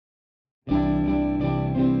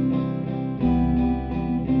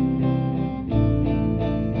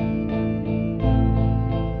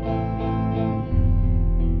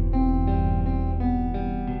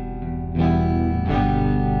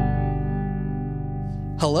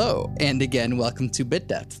Hello, and again, welcome to Bit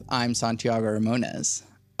Depth. I'm Santiago Ramones.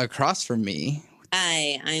 Across from me...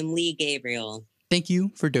 Hi, I'm Lee Gabriel. Thank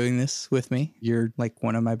you for doing this with me. You're like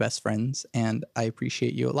one of my best friends, and I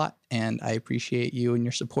appreciate you a lot, and I appreciate you and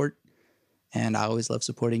your support, and I always love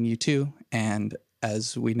supporting you too. And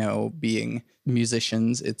as we know, being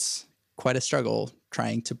musicians, it's quite a struggle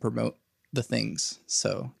trying to promote the things.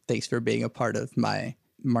 So thanks for being a part of my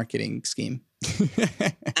marketing scheme.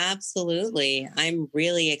 Absolutely. I'm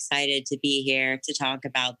really excited to be here to talk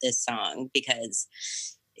about this song because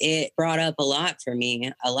it brought up a lot for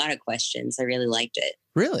me, a lot of questions. I really liked it.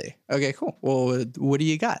 Really? Okay, cool. Well, what do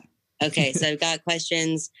you got? Okay, so I've got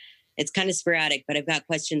questions. It's kind of sporadic, but I've got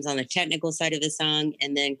questions on the technical side of the song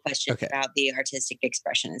and then questions about the artistic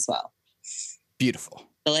expression as well. Beautiful.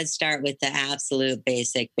 So let's start with the absolute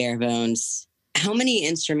basic bare bones. How many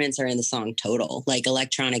instruments are in the song total, like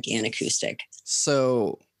electronic and acoustic?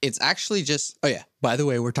 So it's actually just, by the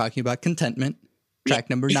way, we're talking about Contentment, track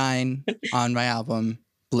number 9 on my album,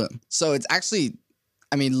 Bloom. So it's actually,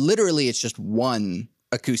 literally it's just one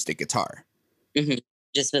acoustic guitar. Mm-hmm.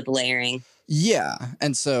 Just with layering. Yeah.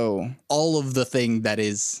 And so all of the thing that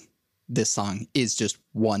is this song is just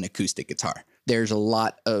one acoustic guitar. There's a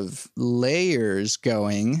lot of layers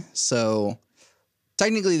going. So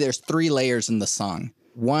technically there's 3 layers in the song.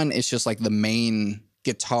 One is just like the main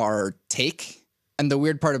guitar take. And the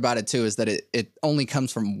weird part about it too is that it only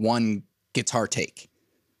comes from one guitar take.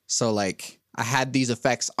 So like I had these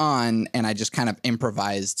effects on and I just kind of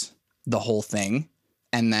improvised the whole thing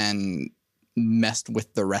and then messed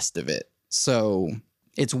with the rest of it. So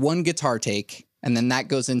it's one guitar take and then that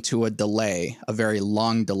goes into a delay, a very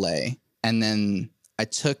long delay. And then I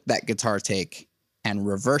took that guitar take and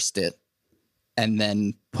reversed it and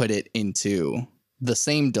then put it into the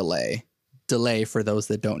same delay. Delay, for those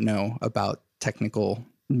that don't know about technical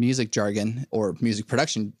music jargon or music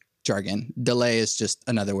production jargon, delay is just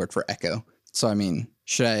another word for echo. So,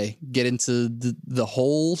 should I get into the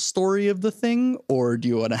whole story of the thing, or do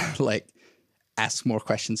you want to ask more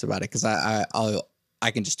questions about it? Because I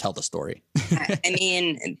can just tell the story.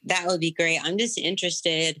 That would be great. I'm just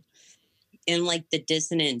interested in the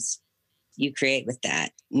dissonance you create with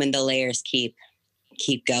that when the layers keep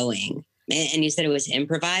going. And you said it was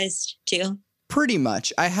improvised too? Pretty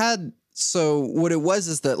much. So what it was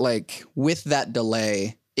is that with that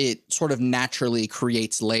delay, it sort of naturally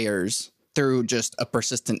creates layers through just a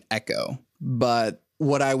persistent echo. But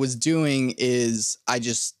what I was doing is I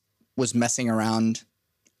just was messing around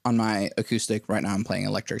on my acoustic. Right now I'm playing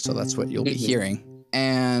electric, so that's what you'll be hearing.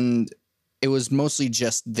 And it was mostly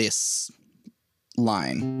just this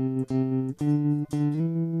line.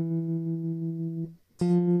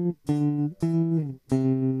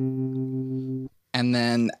 And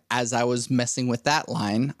then as I was messing with that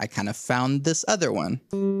line, I kind of found this other one.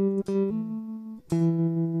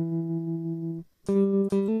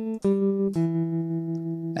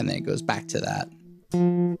 And then it goes back to that.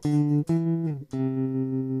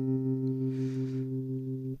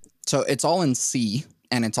 So it's all in C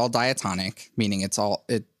and it's all diatonic, meaning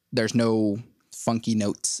there's no funky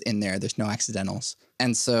notes in there. There's no accidentals.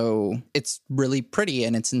 And so it's really pretty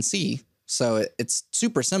and it's in C. So it's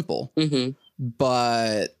super simple. Mm-hmm.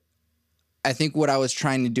 But I think what I was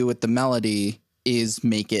trying to do with the melody is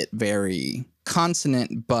make it very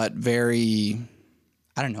consonant, but very,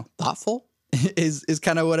 thoughtful is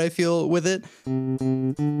kind of what I feel with it.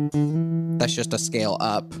 That's just a scale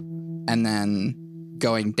up and then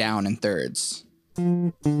going down in thirds.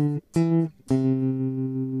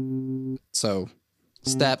 So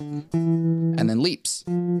step and then leaps.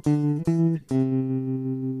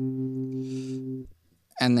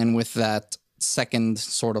 And then with that second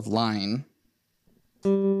sort of line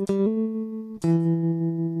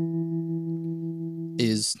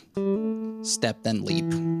is step then leap,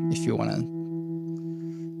 if you want to.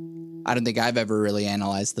 I don't think I've ever really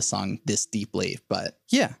analyzed the song this deeply, but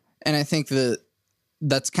yeah. And I think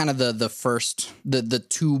that's kind of the first, the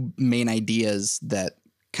 2 main ideas that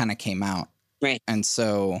kind of came out. Right. And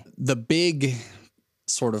so the big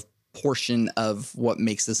sort of portion of what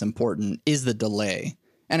makes this important is the delay.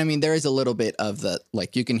 And there is a little bit of the,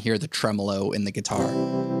 you can hear the tremolo in the guitar,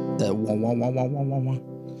 the wah, wah, wah, wah, wah, wah, wah.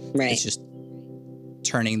 Right. It's just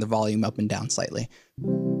turning the volume up and down slightly.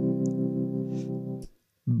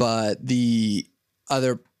 But the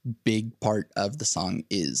other big part of the song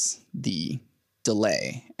is the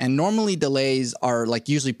delay. And normally delays are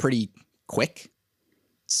usually pretty quick.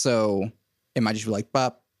 So it might just be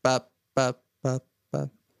bop, bop, bop, bop, bop.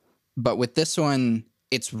 But with this one,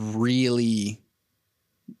 it's really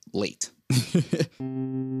late.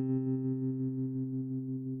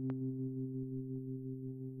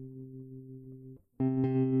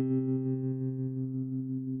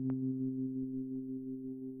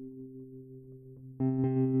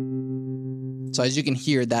 So as you can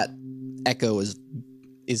hear, that echo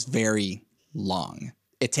is very long.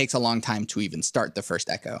 It takes a long time to even start the first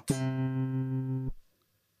echo.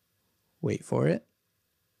 Wait for it.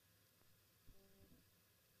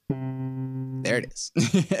 There it is.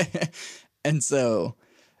 And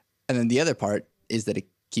then the other part is that it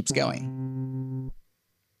keeps going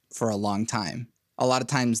for a long time. A lot of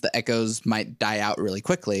times the echoes might die out really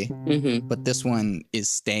quickly, but this one is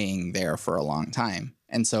staying there for a long time.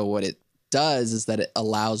 And so what it does is that it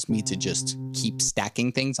allows me to just keep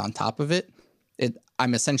stacking things on top of it.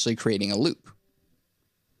 I'm essentially creating a loop.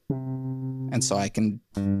 And so I can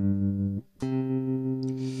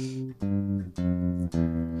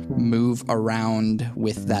move around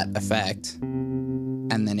with that effect,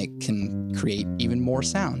 and then it can create even more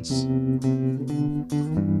sounds.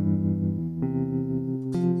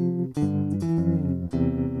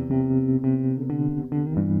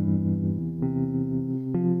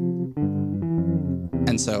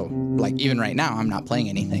 And so, like, even right now, I'm not playing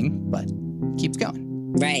anything, but it keeps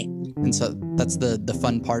going. Right. And so that's the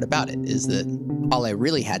fun part about it, is that all I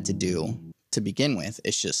really had to do to begin with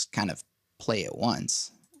is just kind of play it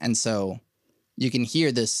once. And so you can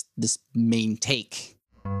hear this main take.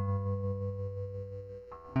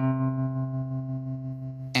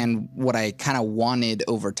 And what I kind of wanted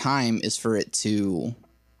over time is for it to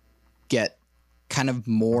get kind of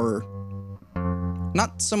more,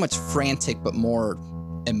 not so much frantic, but more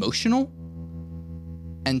emotional.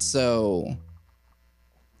 And so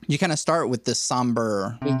you kind of start with this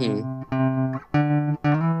somber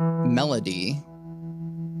melody,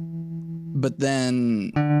 but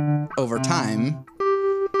then over time,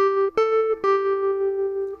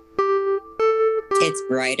 it's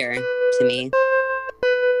brighter to me.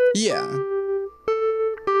 Yeah.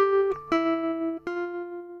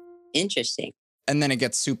 Interesting. And then it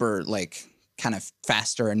gets super, like, kind of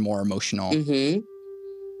faster and more emotional.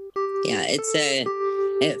 Yeah,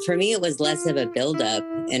 for me, it was less of a buildup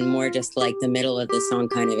and more just like the middle of the song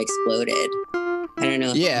kind of exploded. I don't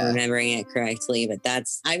know if I'm remembering it correctly, but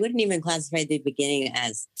I wouldn't even classify the beginning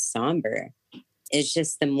as somber. It's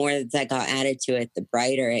just the more that got added to it, the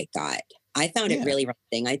brighter it got. I found it really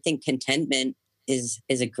interesting. I think Contentment is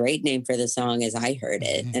a great name for the song as I heard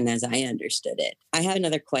it and as I understood it. I have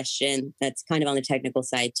another question that's kind of on the technical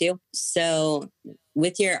side too. So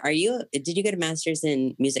with did you get a master's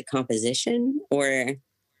in music composition or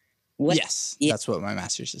what? Yes, that's what my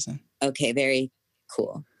master's is in. Okay, very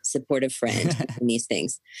cool. Supportive friend in these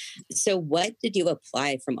things. So what did you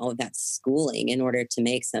apply from all of that schooling in order to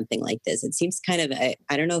make something like this? It seems kind of,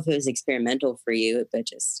 I don't know if it was experimental for you, but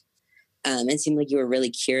just it seemed like you were really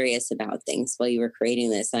curious about things while you were creating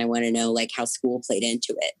this. And I want to know like how school played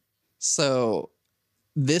into it. So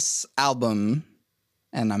this album,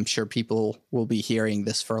 and I'm sure people will be hearing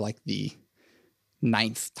this for like the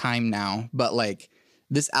 9th time now, but like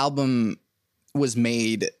this album was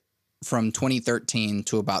made from 2013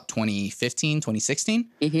 to about 2015,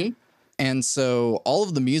 2016. And so all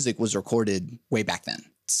of the music was recorded way back then.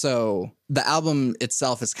 So the album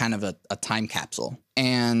itself is kind of a time capsule.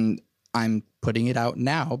 And I'm putting it out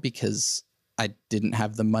now because I didn't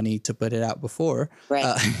have the money to put it out before.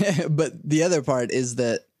 Right. But the other part is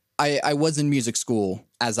that I was in music school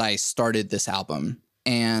as I started this album.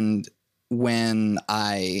 And when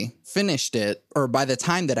I finished it, or by the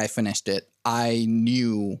time that I finished it, I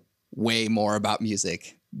knew way more about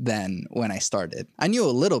music than when I started. I knew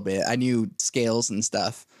a little bit. I knew scales and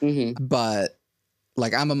stuff. But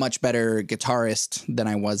like, I'm a much better guitarist than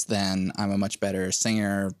I was then. I'm a much better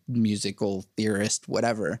singer, musical theorist,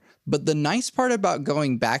 whatever. But the nice part about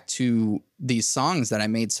going back to these songs that I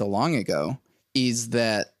made so long ago is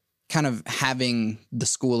that kind of having the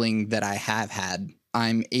schooling that I have had,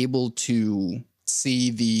 I'm able to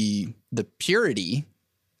see the purity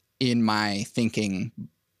in my thinking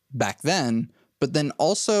back then, but then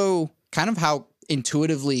also kind of how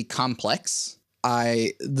intuitively complex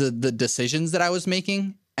the decisions that I was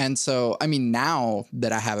making. And so, I mean, now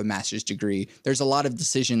that I have a master's degree, there's a lot of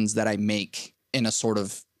decisions that I make in a sort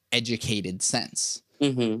of educated sense.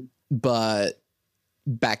 But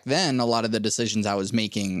back then, a lot of the decisions I was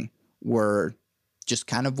making were just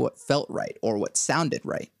kind of what felt right or what sounded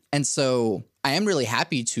right. And so I am really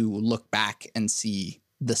happy to look back and see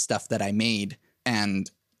the stuff that I made and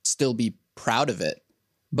still be proud of it.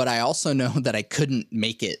 But I also know that I couldn't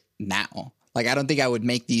make it now. Like, I don't think I would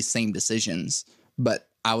make these same decisions, but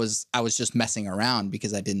I was just messing around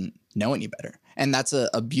because I didn't know any better. And that's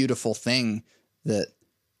a beautiful thing, that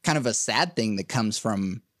kind of a sad thing that comes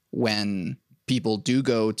from when people do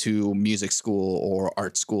go to music school or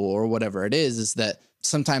art school or whatever it is that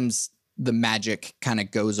sometimes the magic kind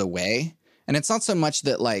of goes away. And it's not so much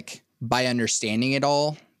that like by understanding it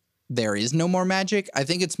all, there is no more magic. I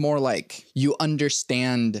think it's more like you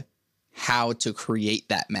understand how to create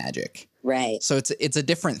that magic. Right. So it's a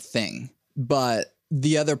different thing. But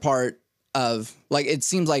the other part of like, it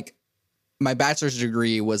seems like my bachelor's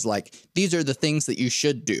degree was like, these are the things that you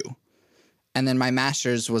should do. And then my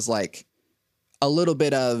master's was like a little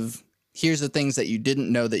bit of, here's the things that you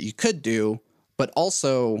didn't know that you could do, but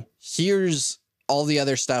also here's all the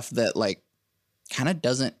other stuff that like kind of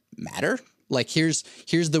doesn't matter. Like here's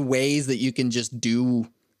the ways that you can just do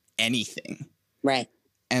anything. Right.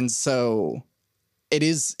 And so it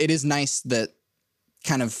is nice that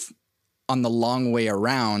kind of on the long way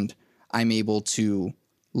around, I'm able to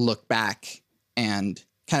look back and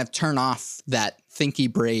kind of turn off that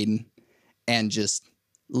thinky brain and just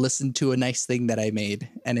listen to a nice thing that I made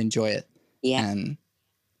and enjoy it. Yeah. And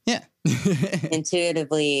yeah.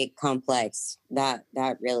 Intuitively complex. That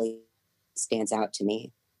really stands out to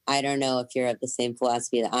me. I don't know if you're of the same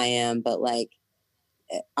philosophy that I am, but like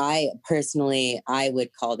I personally, I would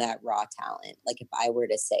call that raw talent. Like if I were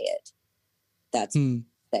to say it, that's what I'd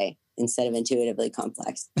say instead of intuitively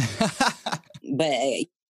complex. But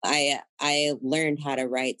I learned how to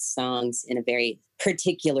write songs in a very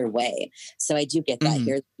particular way. So I do get that. Mm-hmm.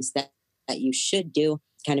 Here's things that you should do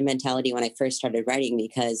kind of mentality when I first started writing,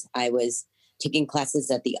 because I was taking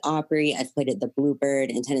classes at the Opry. I played at the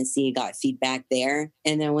Bluebird in Tennessee, got feedback there.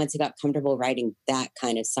 And then once I got comfortable writing that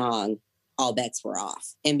kind of song, all bets were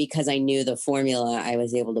off. And because I knew the formula, I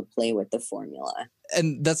was able to play with the formula.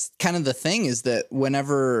 And that's kind of the thing, is that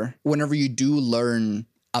whenever you do learn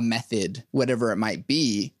a method, whatever it might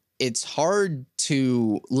be, it's hard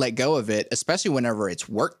to let go of it, especially whenever it's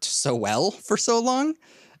worked so well for so long.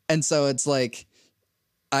 And so it's like,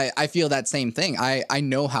 I feel that same thing. I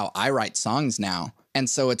know how I write songs now. And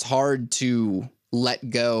so it's hard to let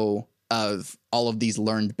go of all of these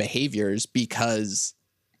learned behaviors because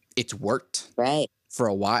it's worked right for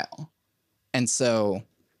a while. And so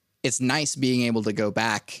it's nice being able to go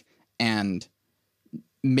back and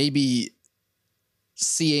maybe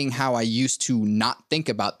seeing how I used to not think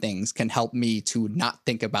about things can help me to not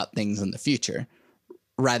think about things in the future,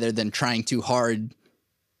 rather than trying too hard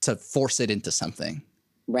to force it into something.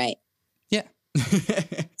 Right. Yeah.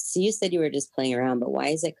 So you said you were just playing around, but why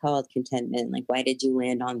is it called Contentment? Like, why did you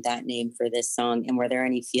land on that name for this song? And were there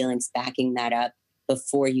any feelings backing that up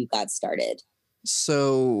before you got started?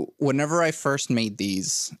 So whenever I first made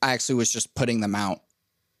these, I actually was just putting them out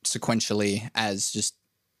sequentially as just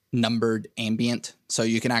numbered ambient. So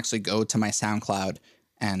you can actually go to my SoundCloud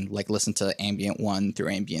and like listen to ambient 1 through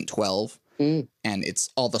ambient 12. And it's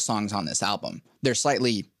all the songs on this album. They're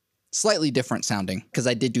slightly different sounding because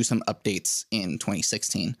I did do some updates in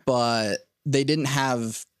 2016, but they didn't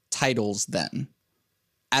have titles then.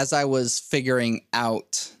 As I was figuring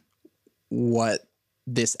out what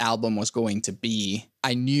this album was going to be,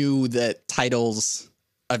 I knew that titles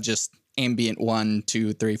of just ambient 1,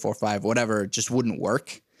 2, 3, 4, 5, whatever, just wouldn't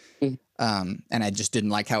work. And I just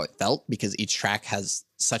didn't like how it felt because each track has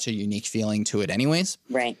such a unique feeling to it anyways.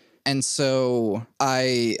 Right. And so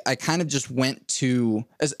I kind of just went to,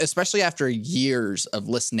 especially after years of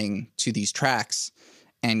listening to these tracks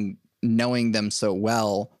and knowing them so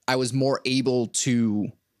well, I was more able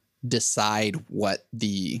to decide what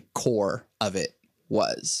the core of it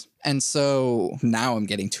was. And so now I'm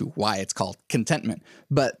getting to why it's called Contentment.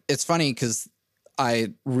 But it's funny because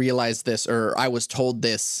I realized this, or I was told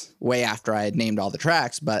this way after I had named all the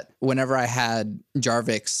tracks, but whenever I had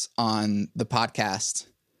Jarvix on the podcast,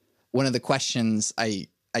 one of the questions I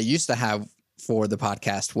used to have for the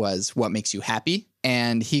podcast was, what makes you happy?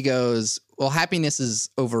 And he goes, well, happiness is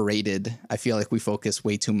overrated. I feel like we focus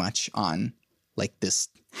way too much on like this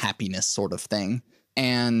happiness sort of thing.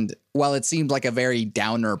 And while it seemed like a very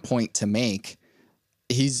downer point to make,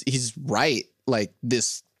 he's right. Like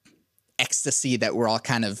this ecstasy that we're all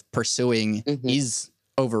kind of pursuing is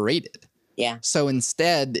overrated. Yeah. So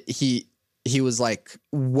instead, he was like,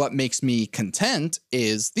 what makes me content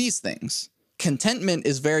is these things. Contentment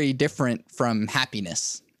is very different from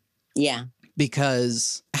happiness. Yeah.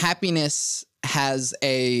 Because happiness has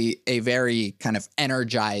a very kind of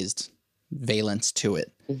energized valence to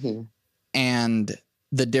it. And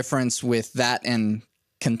the difference with that and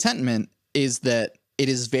contentment is that it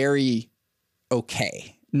is very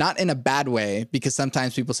okay. Not in a bad way, because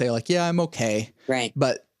sometimes people say like, yeah, I'm okay. Right.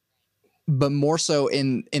 But more so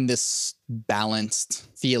in this balanced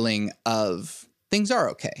feeling of things are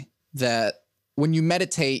okay. That when you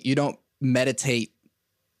meditate, you don't meditate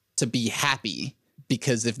to be happy,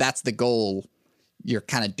 because if that's the goal, you're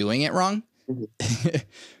kind of doing it wrong.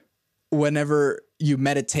 whenever you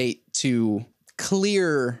meditate to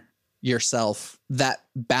clear yourself, that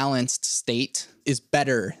balanced state is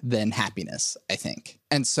better than happiness, I think.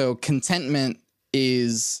 And so contentment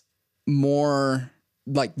is more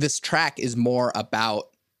like, this track is more about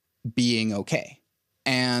being okay.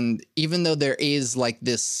 And even though there is like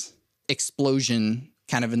this explosion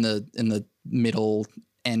kind of in the middle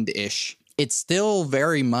end-ish, it's still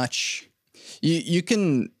very much, you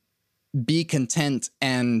can be content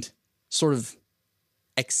and sort of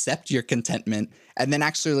accept your contentment and then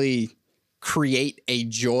actually create a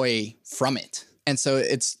joy from it. And so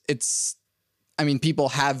it's I mean, people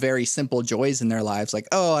have very simple joys in their lives, like,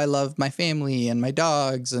 oh, I love my family and my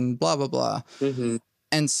dogs and blah, blah, blah. Mm-hmm.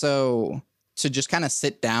 And so to just kind of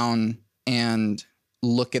sit down and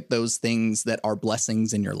look at those things that are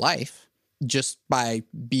blessings in your life, just by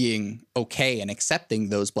being okay and accepting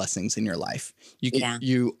those blessings in your life,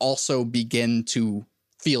 you also begin to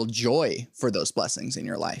feel joy for those blessings in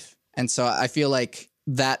your life. And so I feel like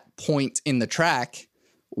that point in the track,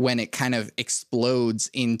 when it kind of explodes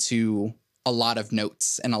into a lot of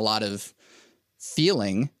notes and a lot of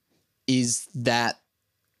feeling, is that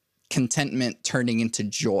contentment turning into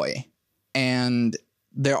joy. And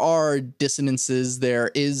there are dissonances. There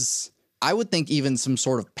is, I would think, even some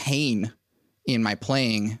sort of pain in my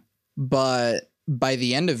playing, but by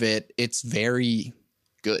the end of it, it's very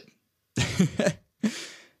good.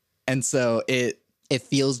 And so it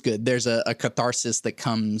feels good. There's a catharsis that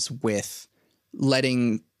comes with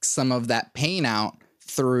letting some of that pain out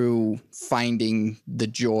through finding the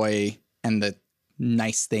joy and the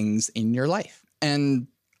nice things in your life. And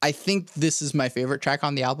I think this is my favorite track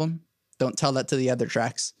on the album. Don't tell that to the other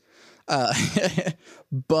tracks.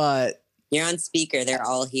 But you're on speaker. They're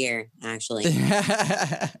all here, actually.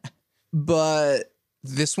 But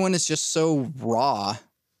this one is just so raw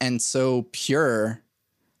and so pure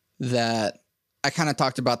that I kind of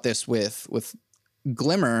talked about this with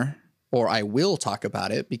Glimmer, or I will talk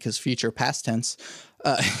about it because future past tense.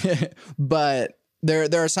 But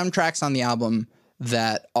there are some tracks on the album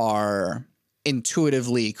that are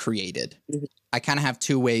intuitively created. Mm-hmm. I kind of have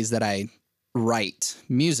two ways that I write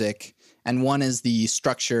music. And one is the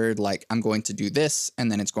structured, like, I'm going to do this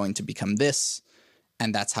and then it's going to become this.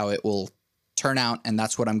 And that's how it will turn out. And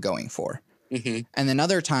that's what I'm going for. Mm-hmm. And then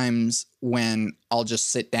other times when I'll just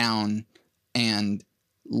sit down and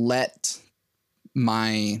let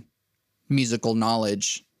my musical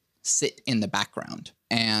knowledge sit in the background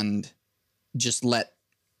and just let,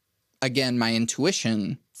 again, my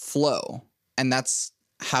intuition flow. And that's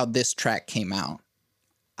how this track came out.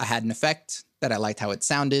 I had an effect that I liked how it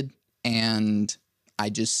sounded, and I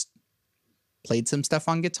just played some stuff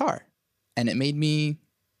on guitar, and it made me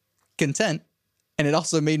content, and it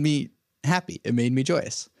also made me happy. It made me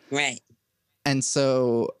joyous. Right. And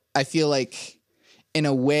so I feel like, in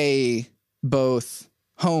a way, both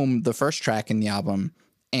Home, the first track in the album,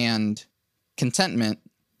 and Contentment,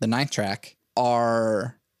 the 9th track,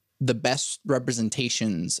 are the best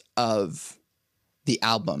representations of the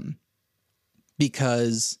album,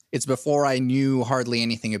 because it's before I knew hardly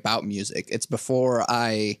anything about music. It's before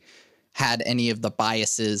I had any of the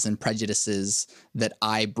biases and prejudices that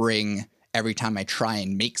I bring every time I try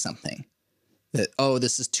and make something. That, oh,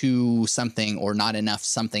 this is too something or not enough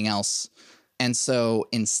something else. And so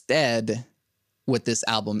instead, what this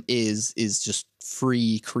album is just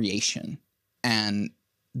free creation. And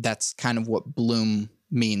that's kind of what Bloom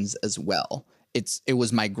means as well. It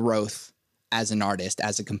was my growth as an artist,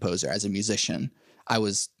 as a composer, as a musician. I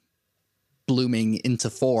was blooming into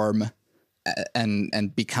form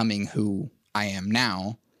and becoming who I am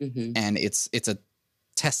now. Mm-hmm. And it's a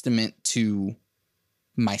testament to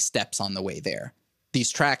my steps on the way there.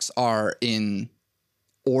 These tracks are in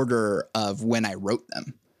order of when I wrote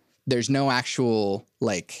them. There's no actual,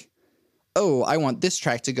 like, oh, I want this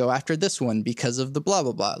track to go after this one because of the blah,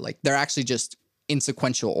 blah, blah. Like, they're actually just in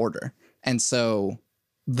sequential order. And so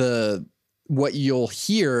what you'll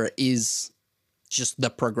hear is just the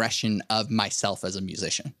progression of myself as a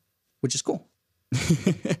musician, which is cool.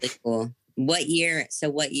 Really cool. What year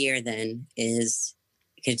then is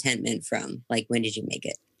Contentment from? Like, when did you make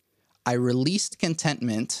it? I released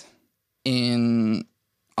Contentment in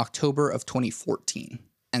October of 2014.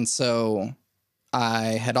 And so I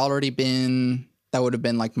had already that would have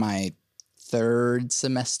been like my 3rd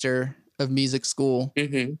semester of music school.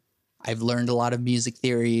 Mm-hmm. I've learned a lot of music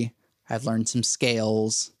theory. I've learned some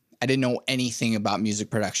scales. I didn't know anything about music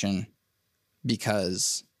production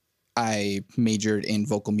because I majored in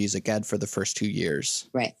vocal music ed for the first 2 years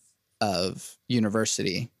of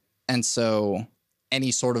university. And so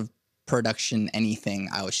any sort of production, anything,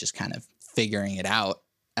 I was just kind of figuring it out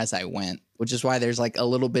as I went, which is why there's like a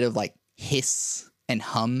little bit of like hiss and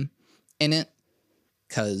hum in it.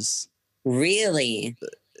 Cause Really?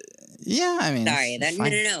 yeah, I mean, Sorry, it's no,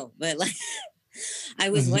 fine. no, no. But like, I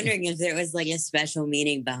was wondering if there was like a special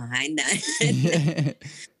meaning behind that.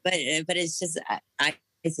 but it's just, I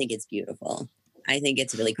think it's beautiful. I think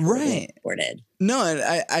it's really cool Right. recorded. No,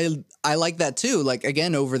 and I like that too. Like,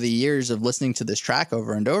 again, over the years of listening to this track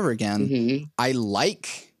over and over again, Mm-hmm. I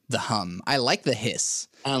like the hum. I like the hiss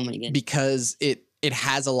Oh my goodness. because it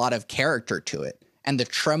has a lot of character to it. And the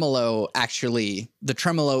tremolo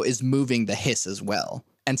is moving the hiss as well.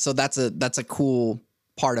 And so that's a cool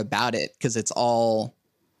part about it, because it's all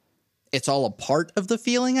a part of the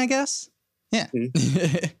feeling, I guess. Yeah.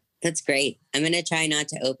 Mm-hmm. That's great. I'm going to try not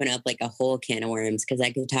to open up like a whole can of worms, because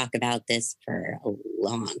I could talk about this for a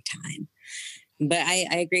long time. But I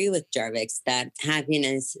agree with Jarvix that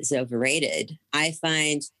happiness is overrated. I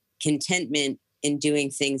find contentment in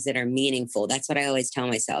doing things that are meaningful. That's what I always tell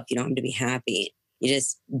myself. You don't have to be happy. You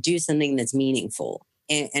just do something that's meaningful.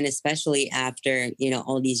 And especially after,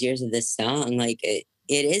 all these years of this song, like it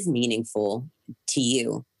is meaningful to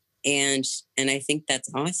you. And I think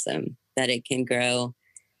that's awesome that it can grow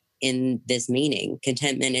in this meaning.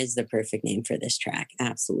 Contentment is the perfect name for this track.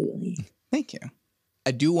 Absolutely. Thank you.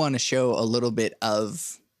 I do want to show a little bit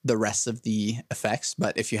of the rest of the effects,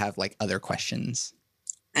 but if you have like other questions.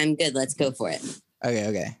 I'm good. Let's go for it.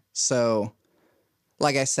 Okay. So,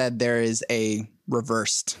 like I said, there is a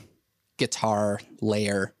reversed guitar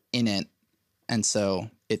layer in it. And so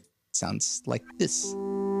it sounds like this.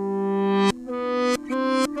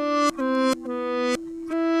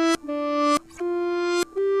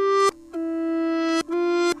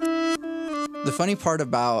 The funny part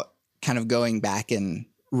about kind of going back and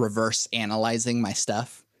reverse analyzing my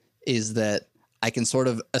stuff is that I can sort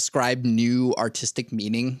of ascribe new artistic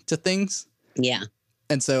meaning to things. Yeah.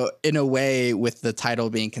 And so in a way, with the title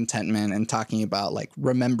being Contentment and talking about like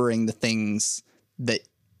remembering the things that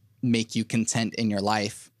make you content in your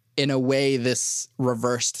life, in a way, this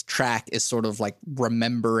reversed track is sort of like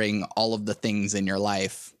remembering all of the things in your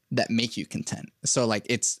life that make you content. So like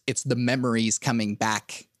it's the memories coming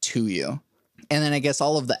back to you. And then I guess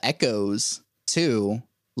all of the echoes too,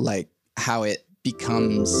 like how it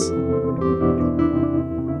becomes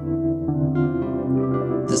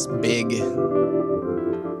this big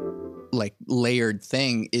like layered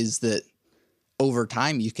thing, is that over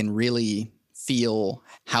time you can really feel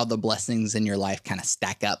how the blessings in your life kind of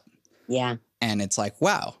stack up. Yeah. And it's like,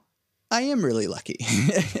 wow, I am really lucky.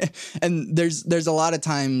 And there's a lot of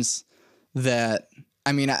times that,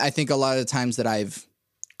 I mean, I think a lot of the times that I've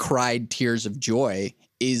cried tears of joy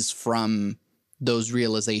is from those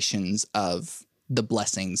realizations of the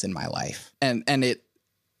blessings in my life. And it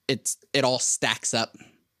all stacks up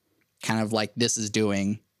kind of like this is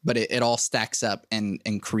doing, but it all stacks up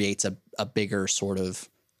and creates a bigger sort of,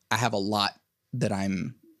 I have a lot that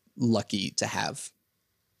I'm lucky to have.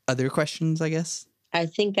 Other questions, I guess? I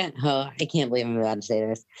think, I can't believe I'm about to say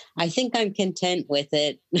this. I think I'm content with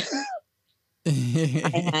it.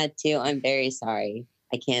 I had to. I'm very sorry.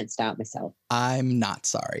 I can't stop myself. I'm not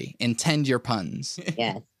sorry. Intend your puns.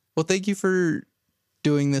 Yes. Well, thank you for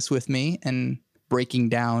doing this with me and breaking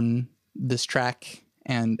down this track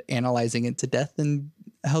and analyzing it to death and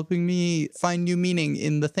helping me find new meaning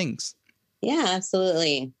in the things. Yeah,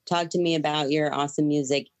 absolutely. Talk to me about your awesome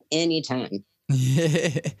music anytime.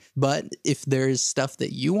 But if there's stuff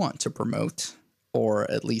that you want to promote, or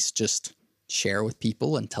at least just share with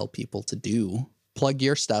people and tell people to do, plug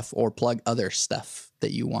your stuff or plug other stuff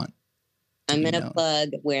that you want. I'm going to plug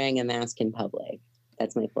wearing a mask in public.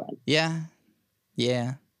 That's my plug. Yeah.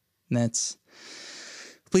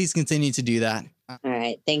 Please continue to do that. All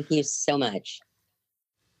right. Thank you so much.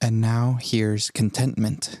 And now here's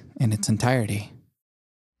Contentment in its entirety.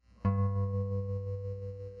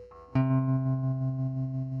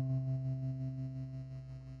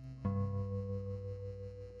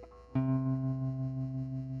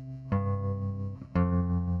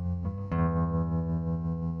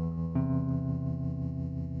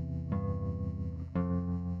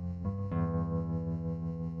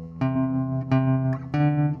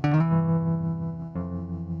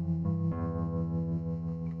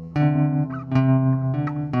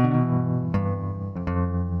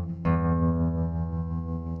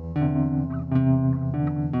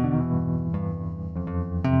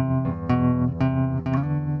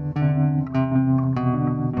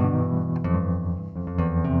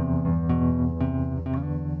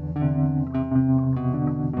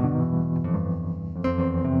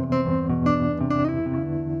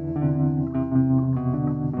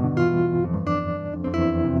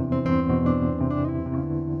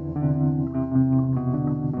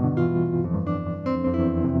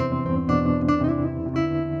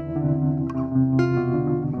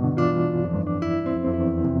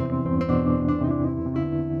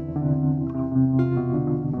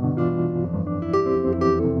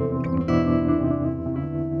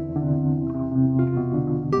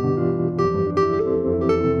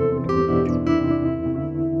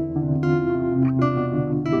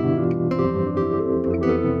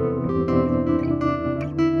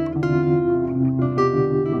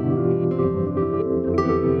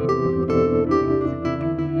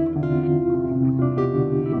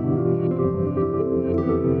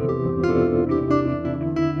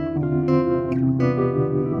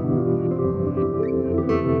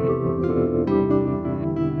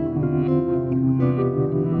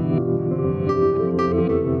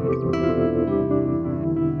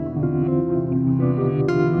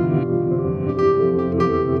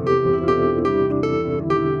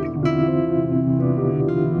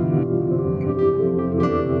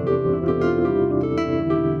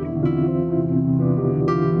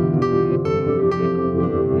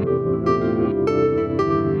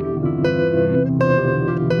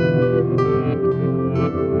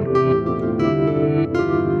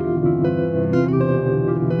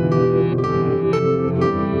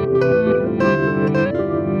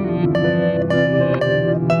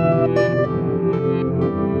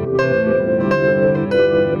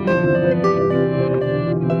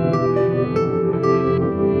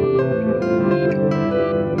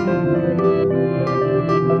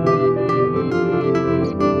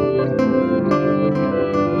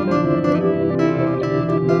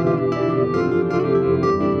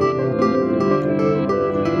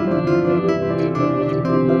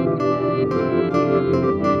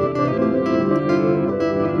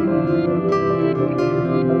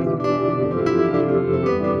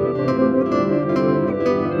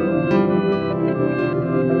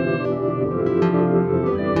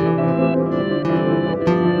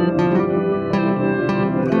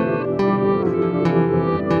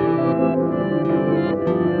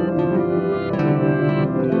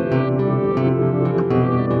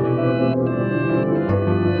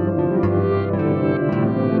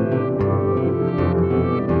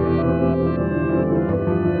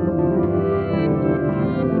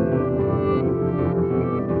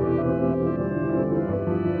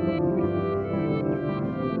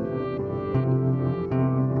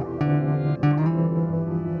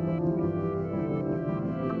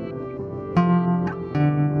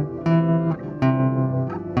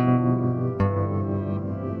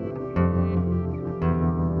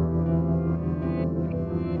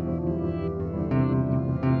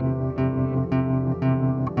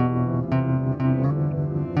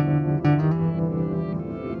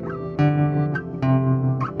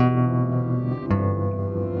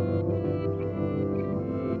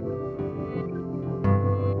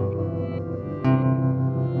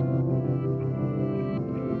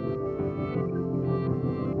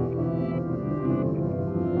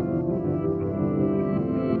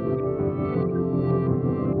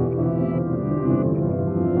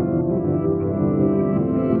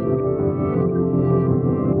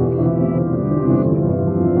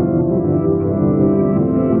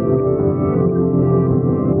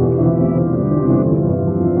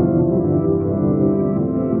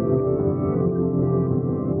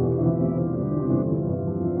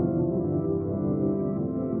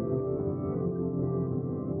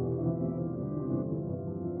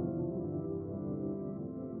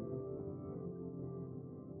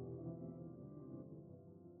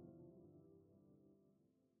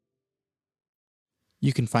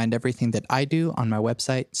 You can find everything that I do on my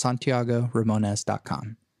website,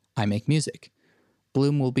 santiagoramones.com. I make music.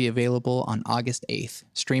 Bloom will be available on August 8th,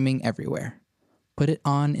 streaming everywhere. Put it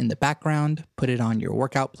on in the background, put it on your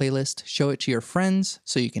workout playlist, show it to your friends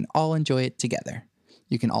so you can all enjoy it together.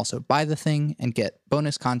 You can also buy the thing and get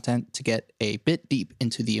bonus content to get a bit deep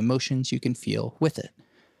into the emotions you can feel with it.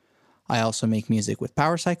 I also make music with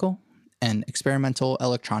Power Cycle, an experimental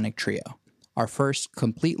electronic trio. Our first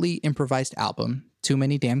completely improvised album, Too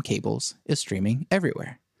Many Damn Cables, is streaming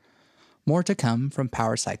everywhere. More to come from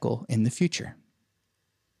Power Cycle in the future.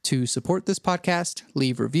 To support this podcast,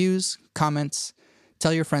 leave reviews, comments,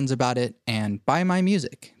 tell your friends about it, and buy my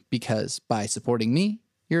music, because by supporting me,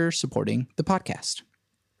 you're supporting the podcast.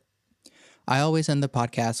 I always end the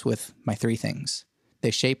podcast with my 3 things.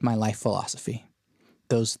 They shape my life philosophy.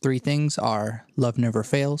 Those 3 things are: love never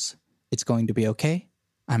fails, it's going to be okay,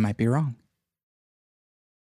 I might be wrong.